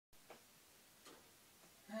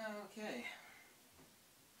Okay.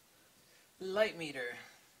 Light meter.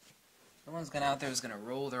 Someone's gonna out there who's gonna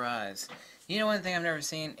roll their eyes. You know one thing I've never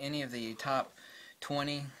seen any of the top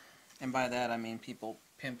 20, and by that I mean people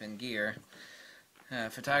pimping gear,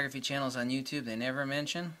 photography channels on YouTube, they never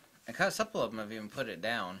mention. A couple of them have even put it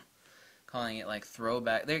down, calling it like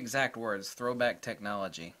throwback, their exact words, throwback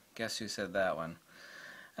technology. Guess who said that one?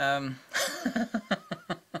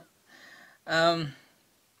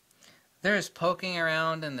 There's poking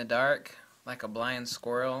around in the dark like a blind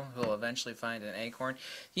squirrel who will eventually find an acorn.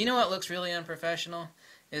 You know what looks really unprofessional?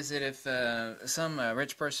 Is that if some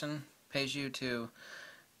rich person pays you to,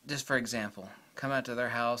 just for example, come out to their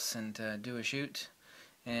house and do a shoot,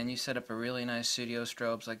 and you set up a really nice studio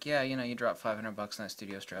strobe. It's like, yeah, you know, you drop $500 on that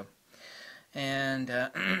studio strobe. And,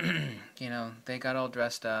 you know, they got all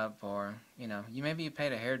dressed up, or, you know, maybe you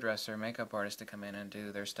paid a hairdresser or makeup artist to come in and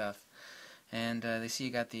do their stuff. And they see you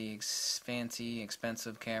got the fancy,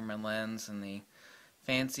 expensive camera and lens and the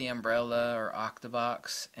fancy umbrella or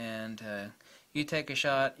octabox, and you take a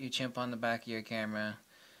shot, you chimp on the back of your camera,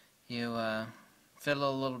 you fiddle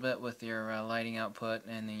a little bit with your lighting output,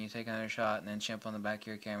 and then you take another shot and then chimp on the back of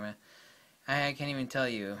your camera. I can't even tell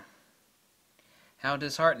you how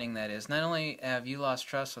disheartening that is. Not only have you lost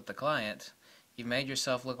trust with the client, you've made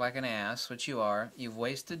yourself look like an ass, which you are, you've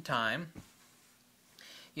wasted time,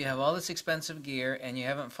 you have all this expensive gear, and you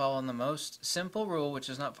haven't followed the most simple rule, which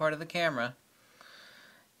is not part of the camera,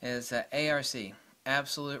 is A.R.C,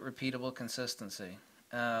 absolute repeatable consistency.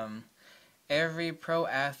 Every pro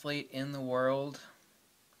athlete in the world,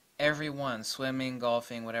 everyone, swimming,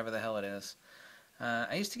 golfing, whatever the hell it is.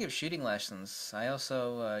 I used to give shooting lessons. I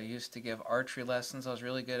also used to give archery lessons. I was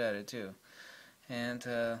really good at it too. And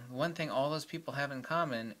one thing all those people have in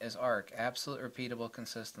common is ARC, absolute repeatable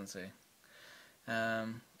consistency.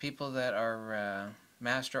 People that are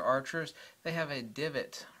master archers, they have a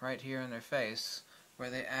divot right here in their face where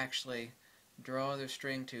they actually draw their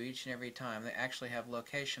string to each and every time. They actually have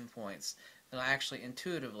location points. They'll actually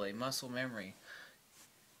intuitively, muscle memory.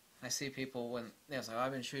 I see people when it's like, oh,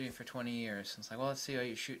 I've been shooting for 20 years. It's like, well, let's see how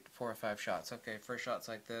you shoot 4 or 5 shots. Okay, first shot's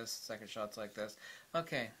like this, second shot's like this.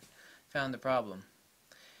 Okay, found the problem.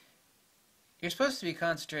 You're supposed to be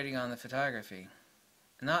concentrating on the photography,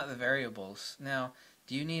 not the variables. Now,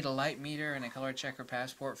 do you need a light meter and a color checker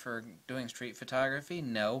passport for doing street photography?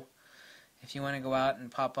 No. If you want to go out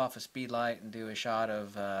and pop off a speed light and do a shot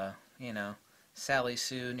of, you know, Sally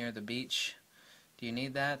Sue near the beach, do you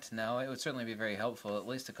need that? No. It would certainly be very helpful, at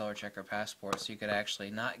least a color checker passport, so you could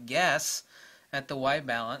actually not guess at the white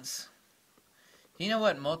balance. You know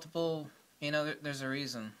what multiple, you know, there's a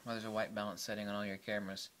reason why there's a white balance setting on all your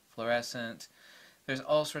cameras. Fluorescent. There's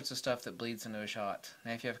all sorts of stuff that bleeds into a shot.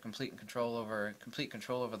 Now, if you have complete control over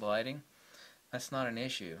the lighting, that's not an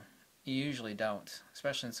issue. You usually don't,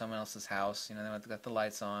 especially in someone else's house. You know, they've got the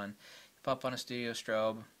lights on. You pop on a studio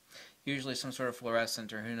strobe, usually some sort of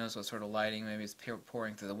fluorescent or who knows what sort of lighting. Maybe it's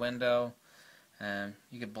pouring through the window.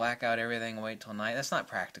 You could black out everything and wait till night. That's not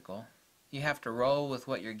practical. You have to roll with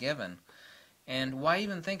what you're given. And why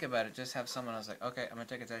even think about it? Just have someone else like, okay, I'm going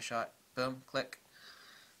to take a test shot. Boom, click.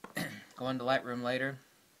 Go into Lightroom later.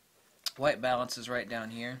 White balance is right down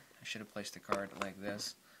here. I should have placed the card like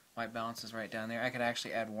this. White balance is right down there. I could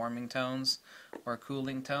actually add warming tones or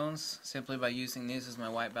cooling tones simply by using these as my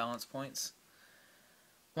white balance points.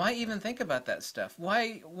 Why even think about that stuff?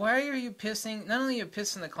 Why are you pissing? Not only are you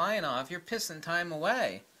pissing the client off, you're pissing time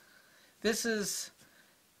away. This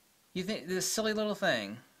silly little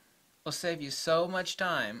thing will save you so much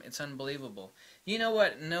time. It's unbelievable. You know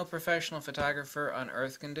what no professional photographer on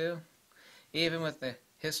earth can do, even with the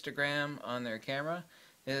histogram on their camera,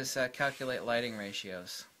 is calculate lighting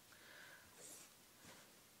ratios.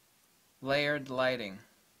 Layered lighting.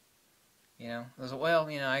 You know, well,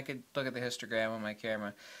 you know, I could look at the histogram on my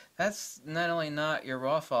camera. That's not only not your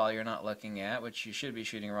RAW file you're not looking at, which you should be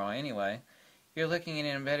shooting RAW anyway, you're looking at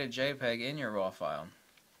an embedded JPEG in your RAW file.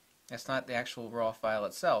 That's not the actual RAW file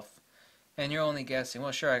itself. And you're only guessing,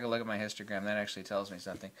 well, sure, I can look at my histogram. That actually tells me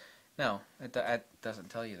something. No, it doesn't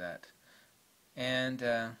tell you that. And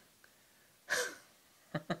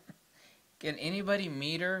can anybody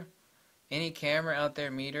meter, any camera out there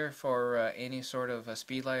meter for any sort of a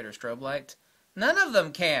speed light or strobe light? None of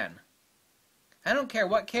them can. I don't care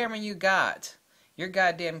what camera you got. Your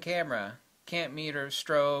goddamn camera can't meter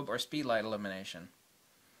strobe or speed light illumination.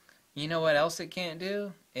 You know what else it can't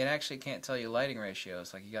do? It actually can't tell you lighting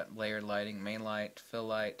ratios. Like you got layered lighting, main light, fill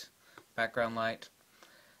light, background light.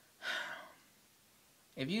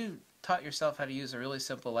 If you taught yourself how to use a really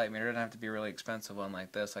simple light meter, it doesn't have to be a really expensive one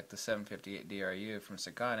like this, like the 758 DRU from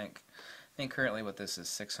Sekonic. I think currently what this is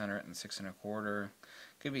 600 and 6 1/4.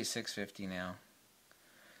 Could be 650 now.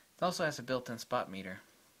 It also has a built-in spot meter.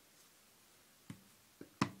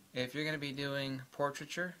 If you're going to be doing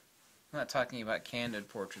portraiture, I'm not talking about candid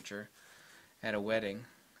portraiture at a wedding.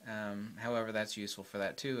 However, that's useful for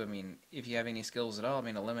that too. I mean, if you have any skills at all, I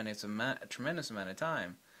mean, it eliminates a tremendous amount of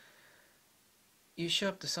time. You show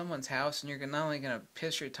up to someone's house and you're not only going to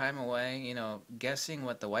piss your time away, you know, guessing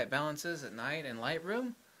what the white balance is at night in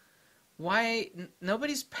Lightroom. Why?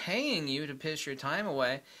 Nobody's paying you to piss your time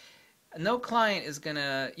away. No client is going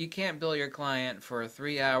to, you can't bill your client for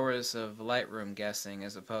 3 hours of Lightroom guessing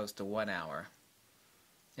as opposed to 1 hour.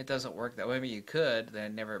 It doesn't work that way. Maybe you could.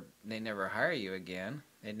 They'd never hire you again.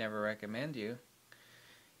 They'd never recommend you.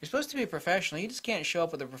 You're supposed to be a professional. You just can't show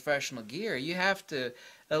up with a professional gear. You have to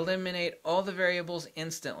eliminate all the variables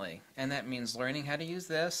instantly. And that means learning how to use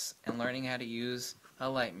this and learning how to use a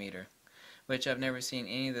light meter, which I've never seen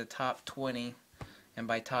any of the top 20, and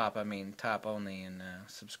by top I mean top only in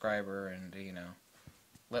subscriber and, you know,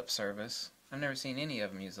 lip service. I've never seen any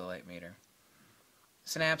of them use a light meter.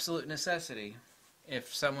 It's an absolute necessity.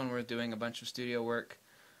 If someone were doing a bunch of studio work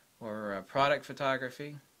or product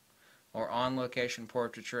photography or on-location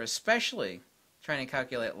portraiture, especially trying to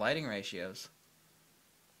calculate lighting ratios,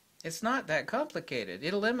 it's not that complicated.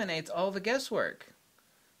 It eliminates all the guesswork.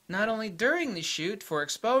 Not only during the shoot for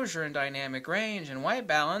exposure and dynamic range and white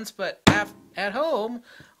balance, but at home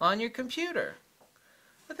on your computer.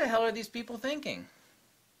 What the hell are these people thinking?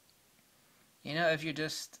 You know, if you're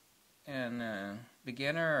just a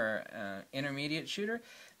beginner or intermediate shooter,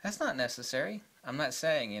 that's not necessary. I'm not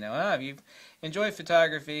saying, you know, oh, if you enjoy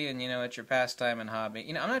photography and, you know, it's your pastime and hobby.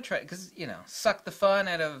 You know, I'm not trying, because, you know, suck the fun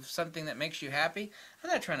out of something that makes you happy. I'm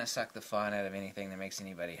not trying to suck the fun out of anything that makes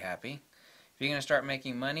anybody happy. If you're going to start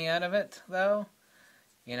making money out of it, though,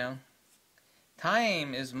 you know,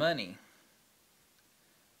 time is money.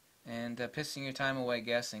 And pissing your time away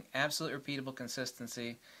guessing. Absolute repeatable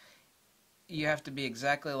consistency. You have to be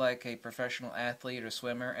exactly like a professional athlete or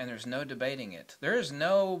swimmer, and there's no debating it. There is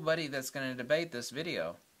nobody that's going to debate this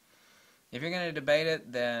video. If you're going to debate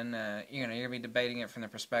it, then you're going to be debating it from the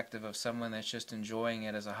perspective of someone that's just enjoying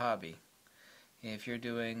it as a hobby. If you're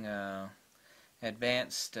doing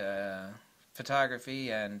advanced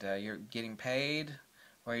photography and you're getting paid,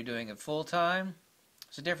 or you're doing it full-time,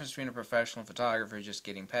 there's a difference between a professional photographer just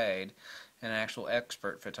getting paid and an actual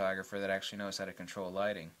expert photographer that actually knows how to control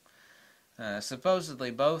lighting. Supposedly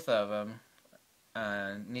both of them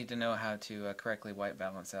need to know how to correctly white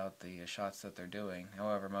balance out the shots that they're doing.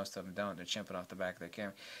 However, most of them don't. They're chimping off the back of their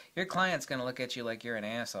camera. Your client's going to look at you like you're an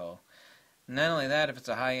asshole. Not only that, if it's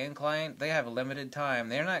a high-end client, they have a limited time.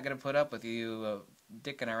 They're not going to put up with you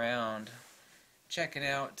dicking around, checking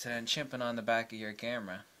out, and chimping on the back of your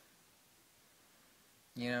camera.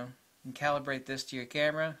 You know, you can calibrate this to your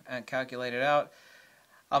camera and calculate it out.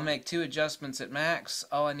 I'll make 2 adjustments at max.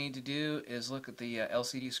 All I need to do is look at the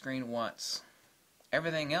LCD screen once.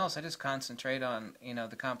 Everything else, I just concentrate on, you know,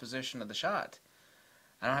 the composition of the shot.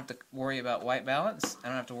 I don't have to worry about white balance. I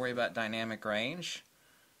don't have to worry about dynamic range.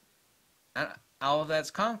 All of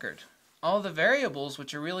that's conquered. All the variables,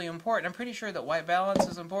 which are really important. I'm pretty sure that white balance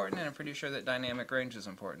is important, and I'm pretty sure that dynamic range is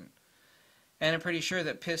important. And I'm pretty sure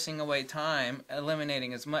that pissing away time,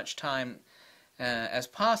 eliminating as much time as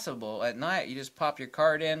possible at night. You just pop your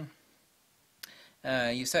card in,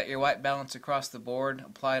 you set your white balance across the board,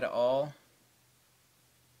 apply to all.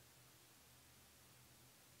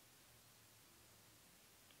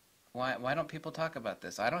 Why don't people talk about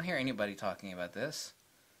this? I don't hear anybody talking about this.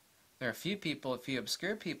 There are a few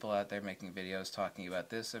obscure people out there making videos talking about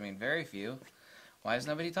this. I mean, very few. Why is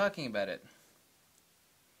nobody talking about it?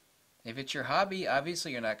 If it's your hobby,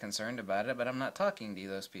 obviously you're not concerned about it, but I'm not talking to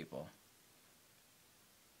those people.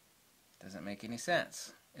 Doesn't make any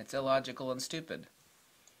sense. It's illogical and stupid.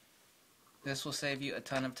 This will save you a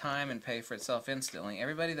ton of time and pay for itself instantly.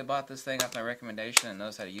 Everybody that bought this thing off my recommendation and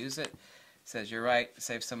knows how to use it says, you're right, it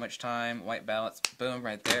saves so much time, white balance, boom,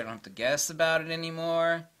 right there. I don't have to guess about it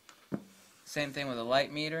anymore. Same thing with a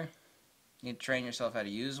light meter. You need to train yourself how to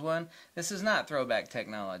use one. This is not throwback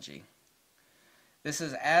technology. This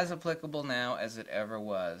is as applicable now as it ever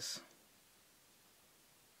was.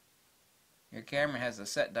 Your camera has a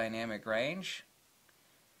set dynamic range.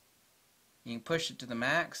 You can push it to the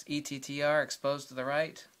max, ETTR, exposed to the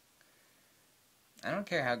right. I don't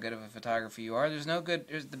care how good of a photographer you are. There's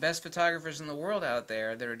the best photographers in the world out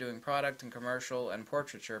there that are doing product and commercial and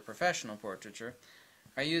portraiture, professional portraiture,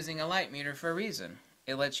 are using a light meter for a reason.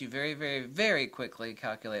 It lets you very, very, very quickly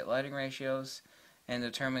calculate lighting ratios and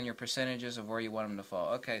determine your percentages of where you want them to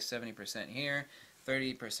fall. Okay, 70% here,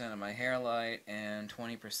 30% of my hair light, and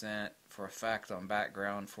 20% for effect on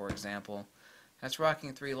background, for example. That's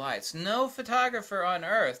rocking 3 lights. No photographer on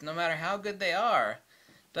earth, no matter how good they are,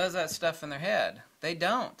 does that stuff in their head. They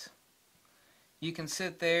don't. You can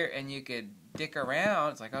sit there and you could dick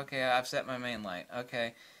around. It's like, okay, I've set my main light.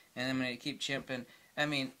 Okay, and I'm going to keep chimping. I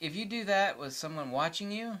mean, if you do that with someone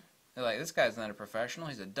watching you, they're like, this guy's not a professional,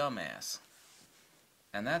 he's a dumbass.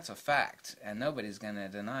 And that's a fact, and nobody's going to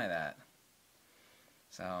deny that.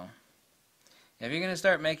 So, if you're going to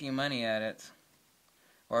start making money at it,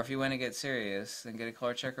 or if you want to get serious, then get a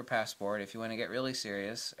color checker passport. If you want to get really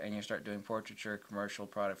serious and you start doing portraiture, commercial,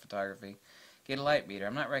 product photography, get a light meter.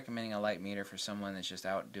 I'm not recommending a light meter for someone that's just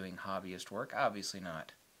out doing hobbyist work. Obviously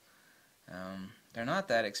not. They're not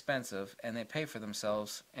that expensive, and they pay for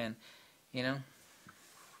themselves. And, you know,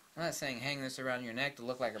 I'm not saying hang this around your neck to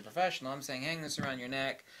look like a professional. I'm saying hang this around your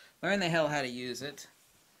neck. Learn the hell how to use it.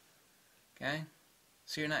 Okay?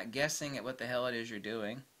 So you're not guessing at what the hell it is you're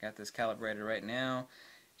doing. Got this calibrated right now.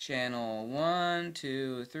 Channel 1,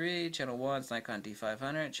 2, 3. Channel 1 is Nikon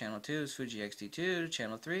D500. Channel 2 is Fuji X-T2.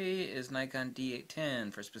 Channel 3 is Nikon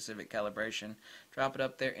D810 for specific calibration. Drop it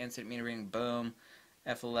up there, instant meter reading, boom,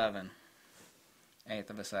 F11. 1/8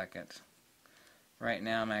 of a second. Right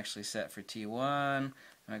now I'm actually set for T1. I'm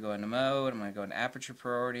going to go into mode. I'm going to go into aperture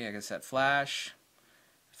priority. I can set flash.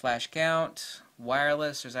 Flash count,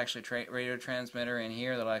 wireless. There's actually a radio transmitter in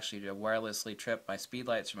here that'll actually wirelessly trip my speed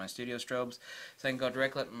lights or my studio strobes. So I can go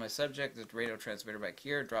directly up to my subject. There's a radio transmitter back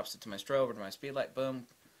here. Drops it to my strobe or to my speed light. Boom.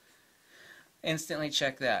 Instantly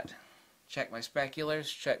check that. Check my speculars.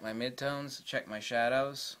 Check my midtones. Check my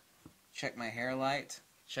shadows. Check my hair light.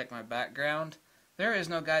 Check my background. There is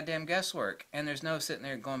no goddamn guesswork. And there's no sitting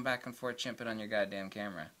there going back and forth chimping on your goddamn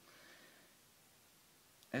camera.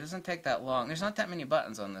 It doesn't take that long. There's not that many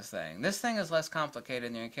buttons on this thing. This thing is less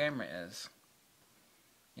complicated than your camera is.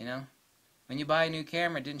 You know? When you buy a new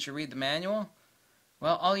camera, didn't you read the manual?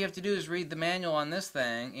 Well, all you have to do is read the manual on this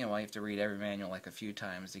thing. You know, well, you have to read every manual like a few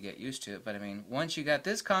times to get used to it. But, I mean, once you got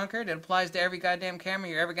this conquered, it applies to every goddamn camera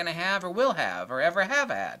you're ever going to have or will have or ever have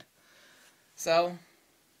had. So,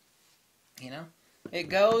 you know, it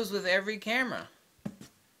goes with every camera.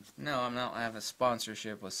 No, I'm not. I have a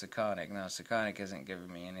sponsorship with Sekonic. No, Sekonic isn't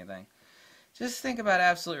giving me anything. Just think about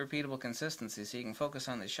absolute repeatable consistency so you can focus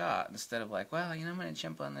on the shot instead of like, well, you know, I'm going to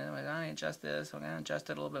chimp on this. I'm going to adjust this. I'm going to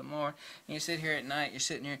adjust it a little bit more. And you sit here at night. You're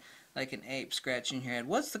sitting here like an ape scratching your head.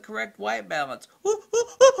 What's the correct white balance?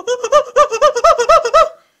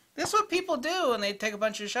 This is what people do when they take a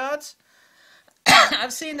bunch of shots.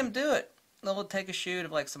 I've seen them do it. They'll take a shoot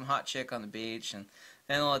of like some hot chick on the beach, and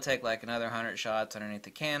then they'll take like another 100 shots underneath the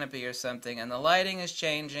canopy or something, and the lighting is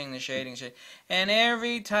changing, the shading is changing, and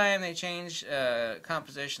every time they change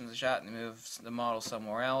composition of the shot and they move the model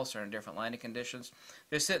somewhere else or in different lighting conditions,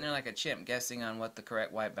 they're sitting there like a chimp guessing on what the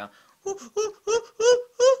correct white balance.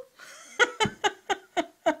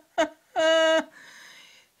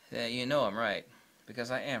 You know I'm right, because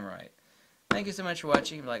I am right. Thank you so much for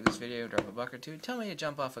watching. If you like this video, drop a buck or two. Tell me to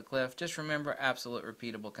jump off a cliff. Just remember absolute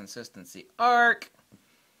repeatable consistency. A.R.C.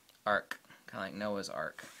 A.R.C. Kind of like Noah's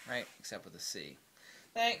Ark, right? Except with a C.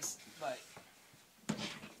 Thanks. Bye.